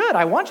great. You should.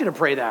 I want you to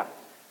pray that.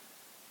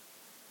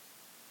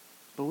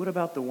 But what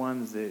about the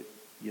ones that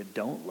you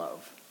don't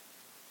love?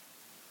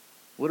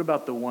 What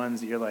about the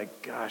ones that you're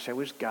like, gosh, I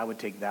wish God would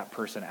take that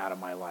person out of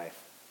my life?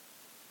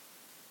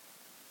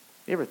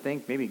 You ever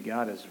think maybe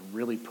God has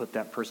really put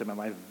that person in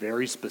my life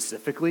very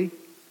specifically?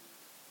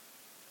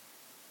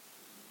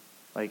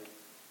 Like,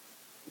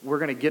 we're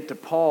going to get to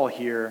Paul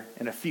here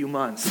in a few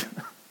months.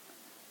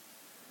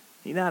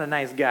 He's not a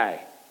nice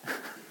guy.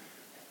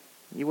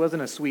 He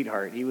wasn't a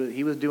sweetheart.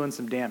 He was doing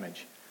some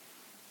damage.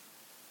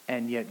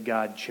 And yet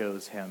God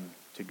chose him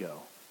to go.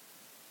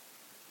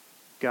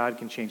 God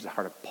can change the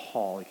heart of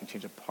Paul. He can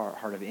change the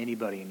heart of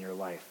anybody in your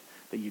life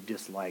that you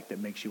dislike, that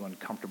makes you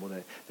uncomfortable,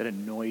 that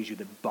annoys you,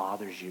 that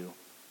bothers you,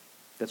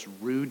 that's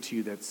rude to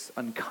you, that's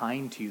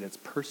unkind to you, that's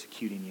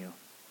persecuting you.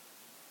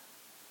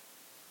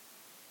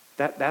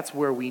 That's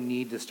where we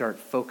need to start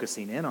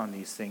focusing in on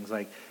these things.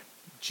 Like,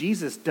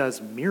 Jesus does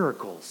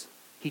miracles.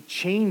 He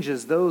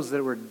changes those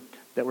that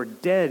were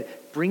dead,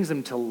 brings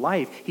them to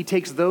life. He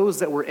takes those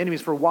that were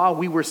enemies. For while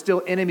we were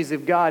still enemies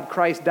of God,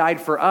 Christ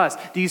died for us.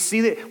 Do you see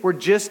that we're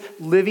just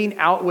living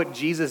out what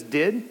Jesus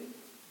did?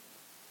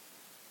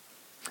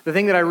 The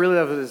thing that I really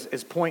love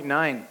is point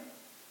 9.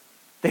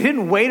 They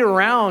didn't wait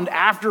around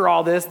after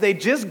all this. They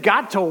just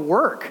got to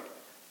work.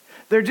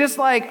 They're just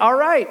like, all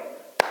right,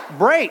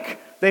 break.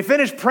 They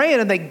finished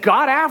praying and they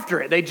got after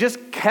it. They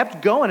just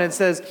kept going. It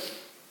says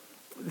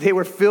they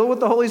were filled with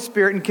the Holy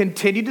Spirit and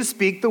continued to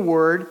speak the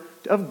word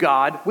of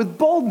God with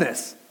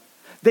boldness.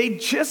 They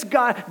just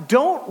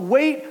don't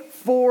wait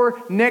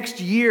for next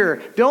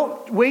year.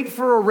 Don't wait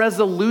for a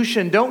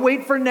resolution. Don't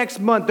wait for next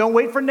month. Don't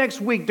wait for next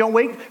week. Don't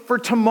wait for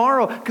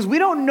tomorrow, because we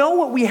don't know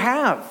what we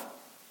have.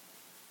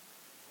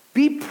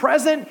 Be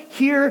present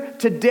here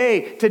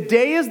today.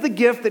 Today is the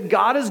gift that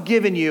God has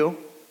given you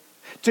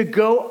to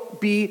go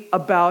be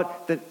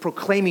about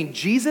proclaiming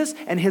Jesus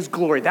and his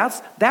glory.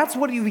 That's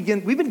what we've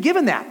been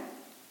given that.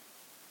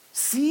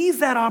 Seize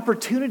that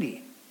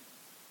opportunity.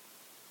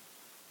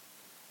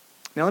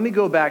 Now let me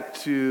go back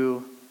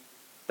to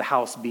the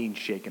house being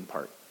shaken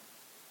part,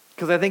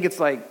 because I think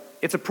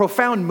it's a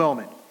profound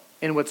moment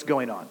in what's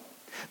going on.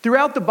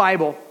 Throughout the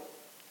Bible,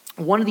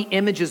 one of the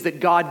images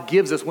that God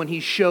gives us when he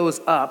shows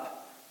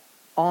up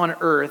on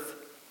earth,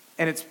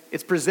 and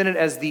it's presented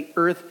as the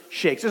earth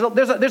shakes.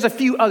 There's a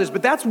few others,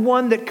 but that's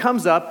one that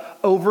comes up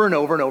over and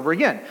over and over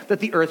again, that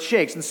the earth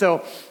shakes. And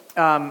so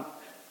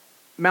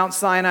Mount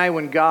Sinai,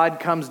 when God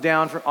comes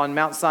down on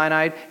Mount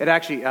Sinai, it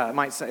actually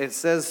it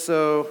says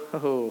so.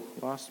 Oh,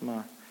 lost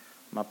my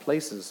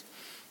places.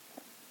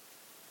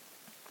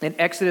 In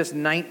Exodus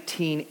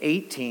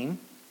 19:18,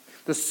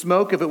 the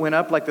smoke of it went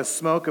up like the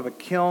smoke of a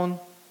kiln.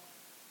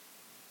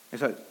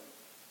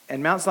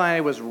 And Mount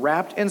Sinai was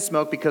wrapped in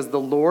smoke because the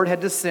Lord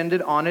had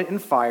descended on it in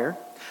fire.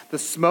 The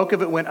smoke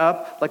of it went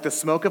up like the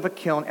smoke of a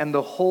kiln, and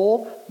the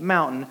whole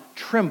mountain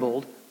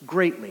trembled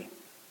greatly.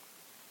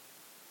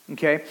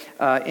 Okay,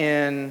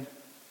 in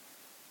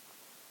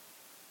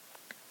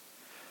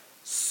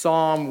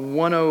Psalm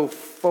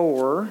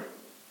 104,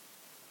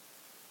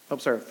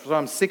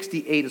 Psalm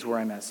 68 is where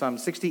I'm at. Psalm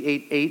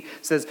 68:8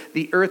 says,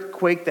 the earth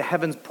quaked, the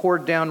heavens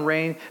poured down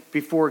rain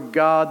before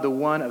God, the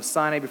one of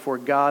Sinai, before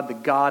God, the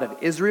God of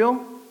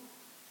Israel.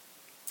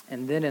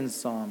 And then in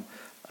Psalm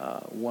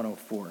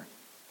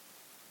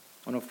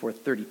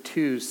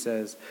 104:32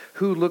 says,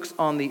 who looks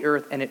on the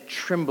earth and it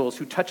trembles,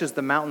 who touches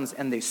the mountains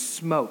and they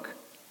smoke.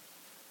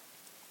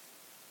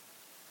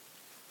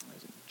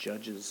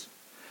 Judges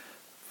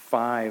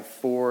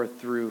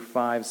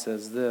 5:4-5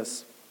 says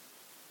this,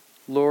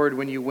 Lord,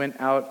 when you went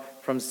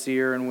out from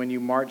Seir and when you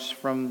marched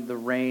from the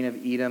reign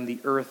of Edom, the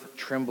earth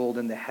trembled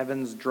and the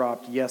heavens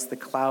dropped. Yes, the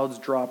clouds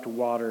dropped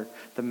water.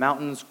 The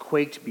mountains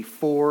quaked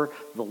before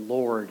the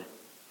Lord.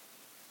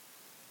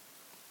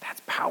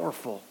 That's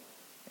powerful.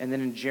 And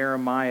then in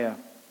Jeremiah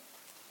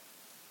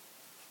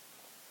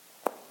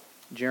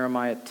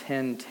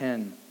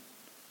 10:10,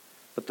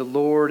 but the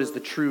Lord is the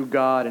true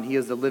God, and he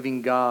is the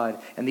living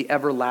God and the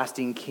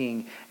everlasting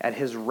King. At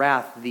his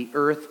wrath, the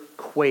earth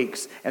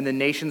quakes, and the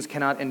nations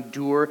cannot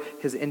endure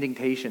his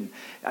indignation.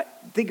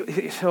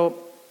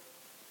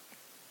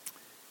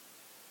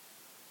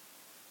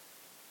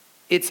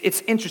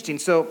 It's interesting.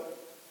 So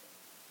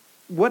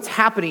what's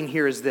happening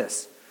here is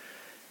this.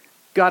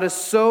 God is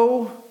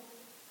so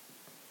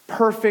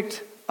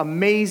perfect,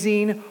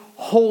 amazing,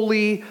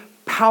 holy,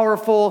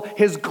 powerful.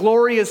 His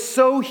glory is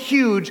so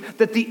huge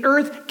that the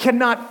earth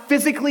cannot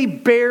physically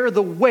bear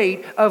the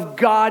weight of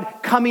God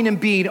coming and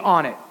being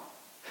on it.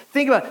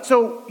 Think about it.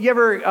 So you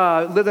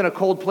ever lived in a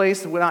cold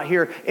place? We're not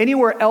here.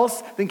 Anywhere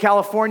else than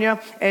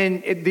California,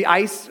 and the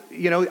ice,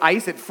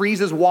 it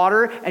freezes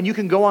water, and you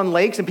can go on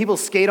lakes, and people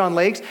skate on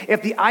lakes.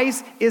 If the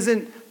ice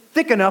isn't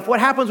thick enough, what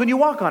happens when you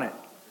walk on it?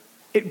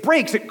 It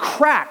breaks, it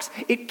cracks,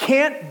 it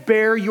can't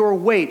bear your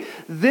weight.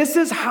 This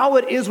is how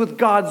it is with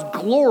God's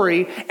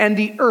glory and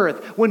the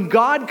earth. When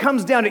God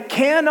comes down, it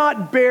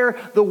cannot bear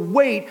the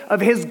weight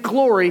of his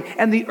glory,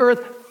 and the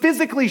earth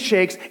physically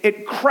shakes,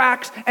 it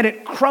cracks, and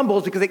it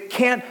crumbles because it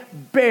can't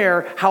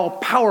bear how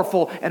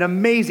powerful and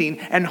amazing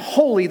and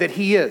holy that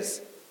he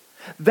is.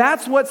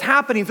 That's what's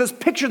happening. This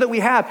picture that we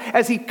have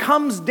as he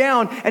comes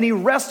down and he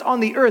rests on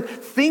the earth,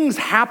 things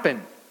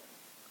happen.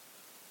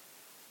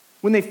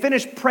 When they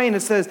finished praying,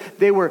 it says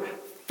they were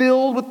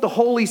filled with the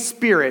Holy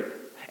Spirit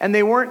And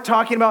they weren't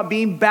talking about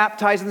being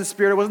baptized in the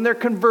Spirit. It wasn't their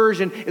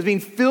conversion. It was being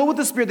filled with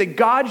the Spirit, that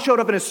God showed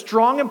up in a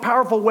strong and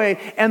powerful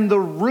way, and the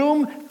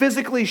room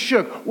physically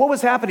shook. What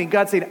was happening?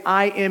 God said,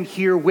 I am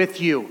here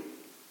with you.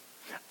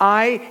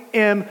 I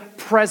am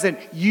present.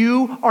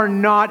 You are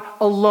not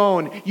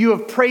alone. You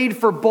have prayed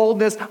for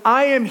boldness.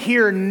 I am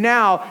here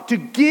now to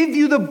give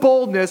you the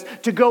boldness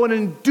to go and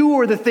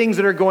endure the things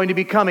that are going to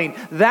be coming.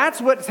 That's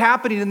what's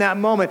happening in that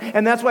moment.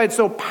 And that's why it's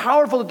so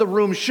powerful that the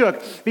room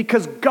shook,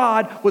 because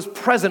God was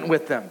present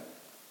with them.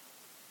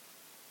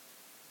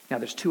 Now,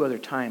 there's two other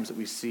times that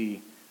we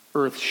see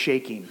earth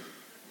shaking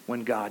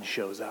when God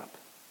shows up.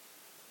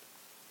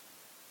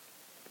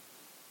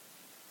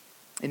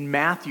 In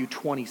Matthew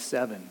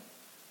 27,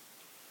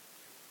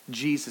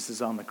 Jesus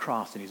is on the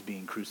cross and he's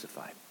being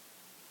crucified.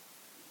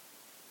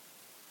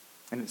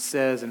 And it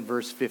says in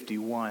verse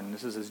 51,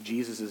 this is as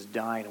Jesus is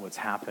dying and what's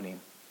happening.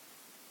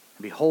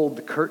 And behold,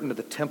 the curtain of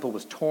the temple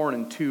was torn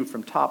in two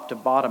from top to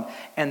bottom,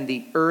 and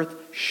the earth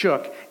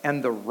shook,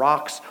 and the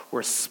rocks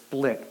were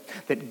split.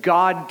 That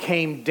God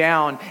came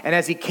down, and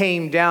as he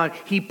came down,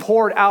 he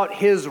poured out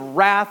his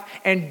wrath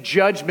and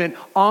judgment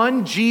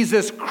on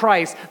Jesus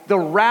Christ. The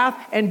wrath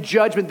and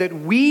judgment that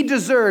we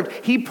deserved,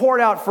 he poured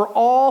out for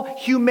all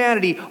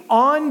humanity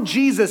on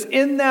Jesus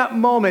in that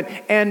moment,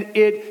 and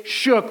it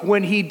shook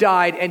when he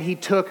died, and he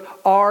took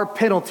our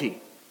penalty.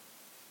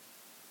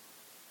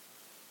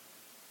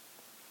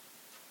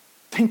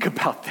 Think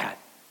about that.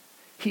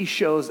 He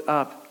shows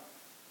up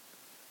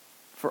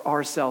for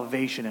our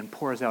salvation and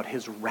pours out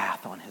his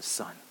wrath on his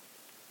son.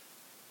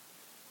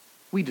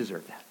 We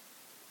deserve that.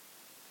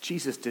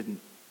 Jesus didn't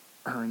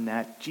earn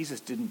that. Jesus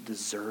didn't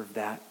deserve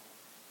that.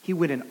 He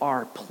went in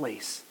our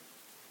place.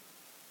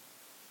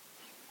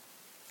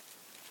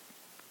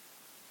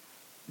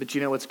 But you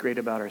know what's great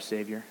about our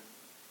Savior?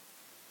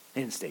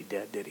 He didn't stay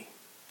dead, did he?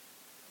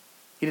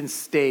 He didn't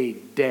stay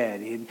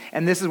dead.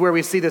 And this is where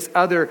we see this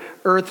other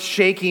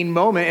earth-shaking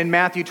moment in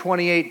Matthew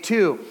 28,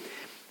 too.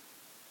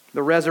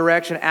 The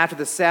resurrection after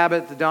the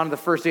Sabbath, the dawn of the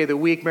first day of the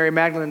week, Mary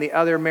Magdalene and the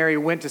other Mary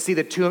went to see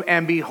the tomb,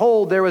 and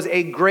behold, there was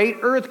a great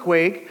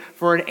earthquake,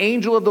 for an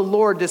angel of the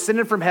Lord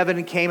descended from heaven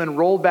and came and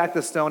rolled back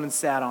the stone and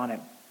sat on it.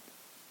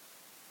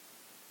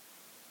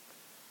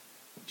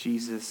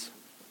 Jesus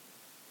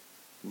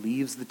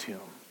leaves the tomb,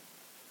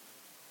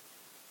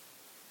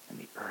 and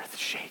the earth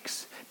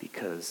shakes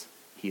because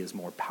he is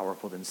more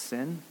powerful than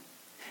sin,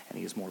 and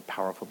he is more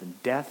powerful than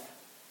death,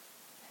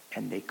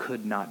 and they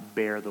could not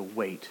bear the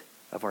weight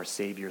of our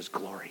Savior's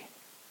glory.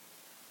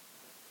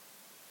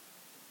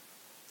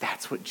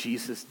 That's what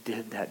Jesus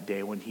did that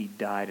day when he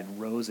died and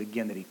rose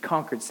again, that he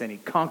conquered sin, he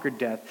conquered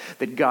death,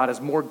 that God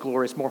is more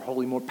glorious, more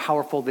holy, more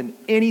powerful than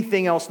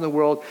anything else in the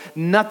world.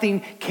 Nothing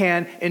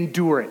can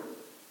endure it.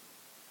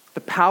 The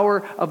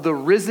power of the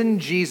risen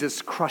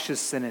Jesus crushes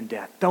sin and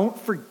death. Don't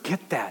forget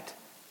that.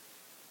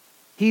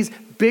 He's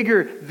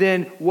bigger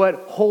than what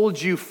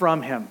holds you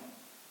from him.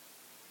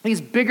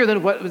 He's bigger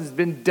than what has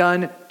been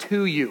done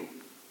to you.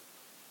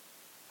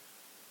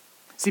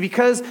 See,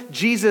 because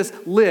Jesus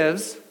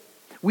lives,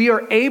 we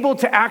are able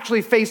to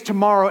actually face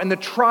tomorrow and the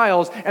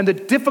trials and the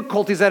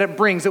difficulties that it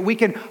brings, that we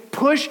can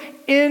push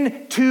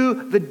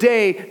into the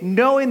day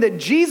knowing that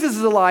Jesus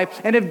is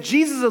alive, and if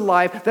Jesus is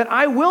alive, that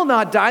I will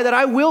not die, that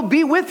I will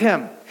be with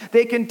him.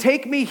 They can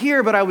take me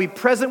here, but I will be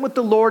present with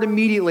the Lord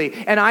immediately,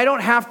 and I don't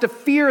have to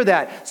fear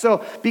that.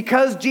 So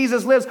because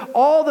Jesus lives,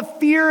 all the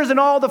fears and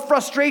all the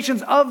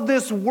frustrations of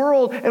this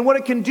world and what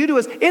it can do to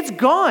us, it's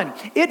gone.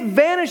 It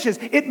vanishes.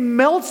 It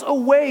melts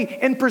away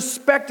in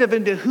perspective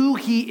into who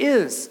he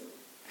is.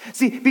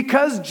 See,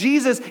 because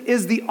Jesus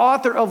is the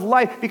author of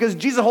life, because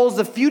Jesus holds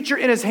the future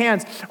in his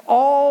hands,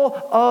 all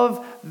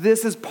of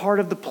this is part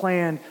of the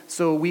plan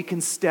so we can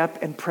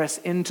step and press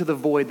into the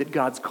void that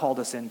God's called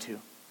us into.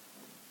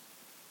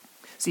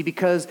 See,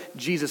 because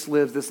Jesus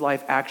lives, this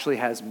life actually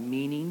has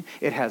meaning,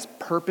 it has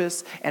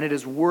purpose, and it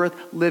is worth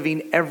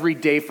living every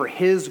day for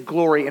his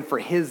glory and for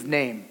his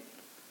name.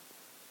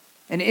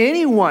 And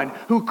anyone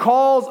who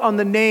calls on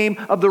the name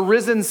of the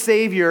risen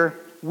Savior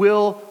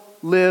will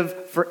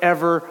live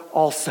forever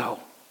also.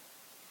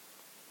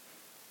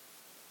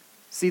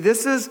 See,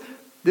 this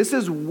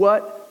is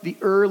what the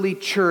early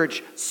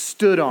church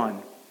stood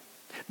on.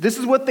 This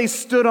is what they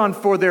stood on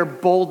for their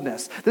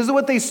boldness. This is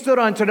what they stood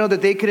on to know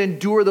that they could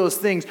endure those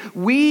things.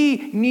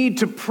 We need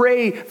to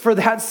pray for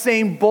that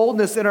same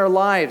boldness in our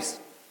lives.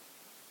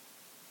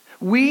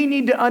 We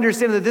need to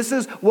understand that this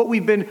is what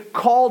we've been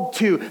called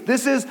to.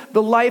 This is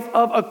the life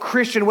of a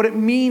Christian, what it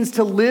means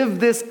to live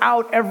this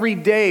out every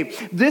day.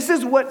 This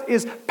is what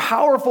is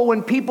powerful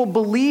when people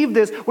believe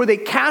this, where they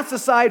cast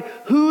aside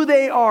who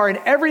they are and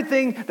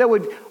everything that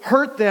would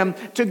hurt them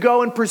to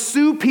go and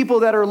pursue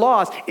people that are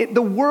lost.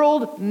 The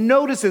world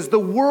notices, the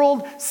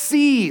world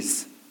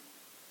sees.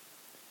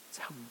 It's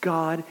how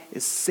God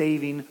is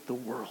saving the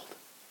world.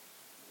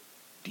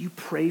 Do you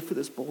pray for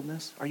this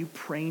boldness? Are you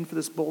praying for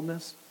this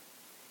boldness?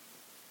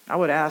 I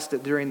would ask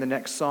that during the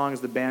next song,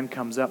 as the band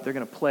comes up, they're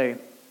going to play.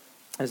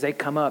 As they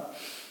come up,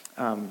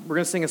 we're going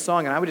to sing a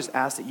song, and I would just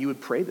ask that you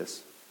would pray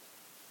this.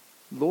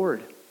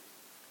 Lord,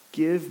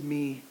 Give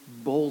me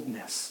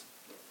boldness.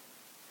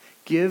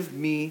 Give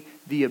me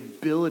the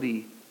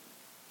ability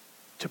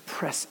to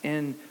press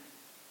in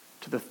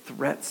to the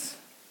threats,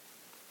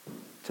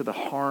 to the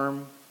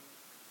harm,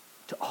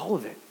 to all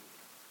of it.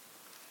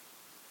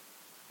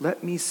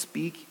 Let me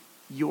speak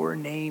your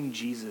name,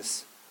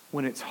 Jesus,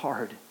 when it's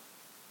hard.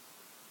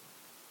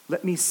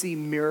 Let me see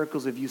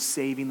miracles of you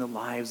saving the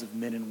lives of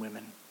men and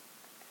women.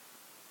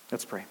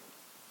 Let's pray.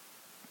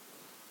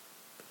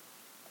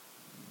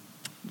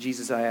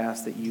 Jesus, I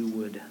ask that you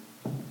would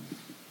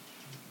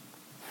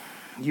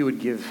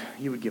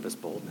give us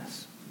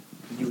boldness.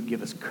 You would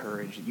give us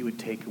courage. That you would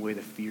take away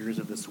the fears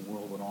of this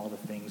world and all the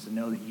things, to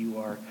know that you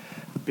are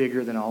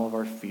bigger than all of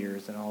our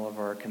fears and all of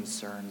our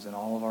concerns and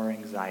all of our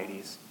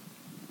anxieties.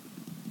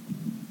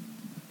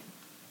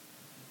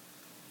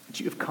 That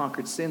you have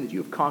conquered sin, that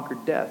you have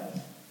conquered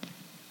death.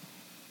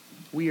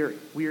 We are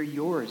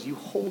yours. You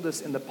hold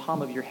us in the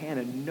palm of your hand,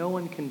 and no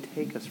one can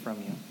take us from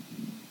you.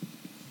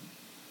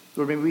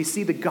 Lord, may we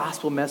see the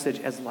gospel message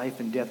as life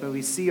and death. May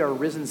we see our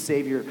risen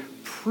Savior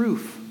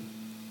proof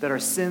that our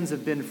sins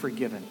have been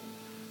forgiven.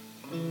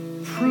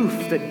 Proof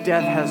that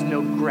death has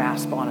no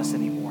grasp on us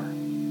anymore.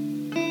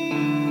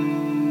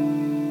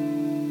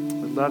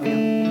 We love you.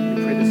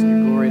 We pray this in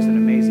your glorious and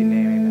amazing name.